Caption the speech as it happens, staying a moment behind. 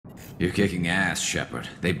You're kicking ass, Shepard.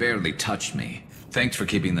 They barely touched me. Thanks for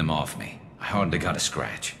keeping them off me. I hardly got a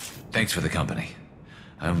scratch. Thanks for the company.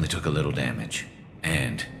 I only took a little damage.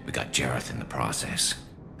 And we got Garrus in the process.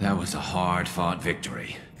 That was a hard-fought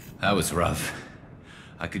victory. That was rough.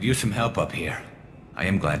 I could use some help up here. I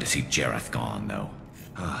am glad to see Garrus gone, though.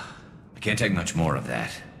 I can't take much more of that.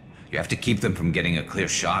 You have to keep them from getting a clear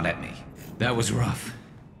shot at me. That was rough.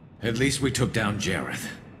 At least we took down Garrus.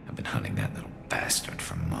 I've been hunting that little bastard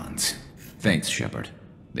for months. Thanks, Shepard.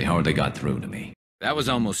 They hardly got through to me. That was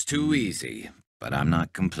almost too easy, but I'm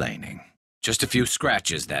not complaining. Just a few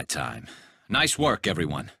scratches that time. Nice work,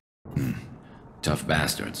 everyone. Tough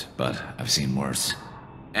bastards, but I've seen worse.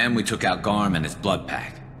 And we took out Garm and his blood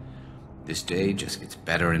pack. This day just gets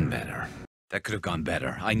better and better. That could have gone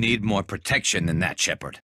better. I need more protection than that,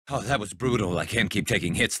 Shepard. Oh, that was brutal. I can't keep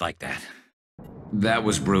taking hits like that. That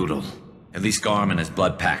was brutal. At least Garm and his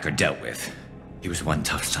blood pack are dealt with. He was one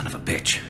tough son of a bitch.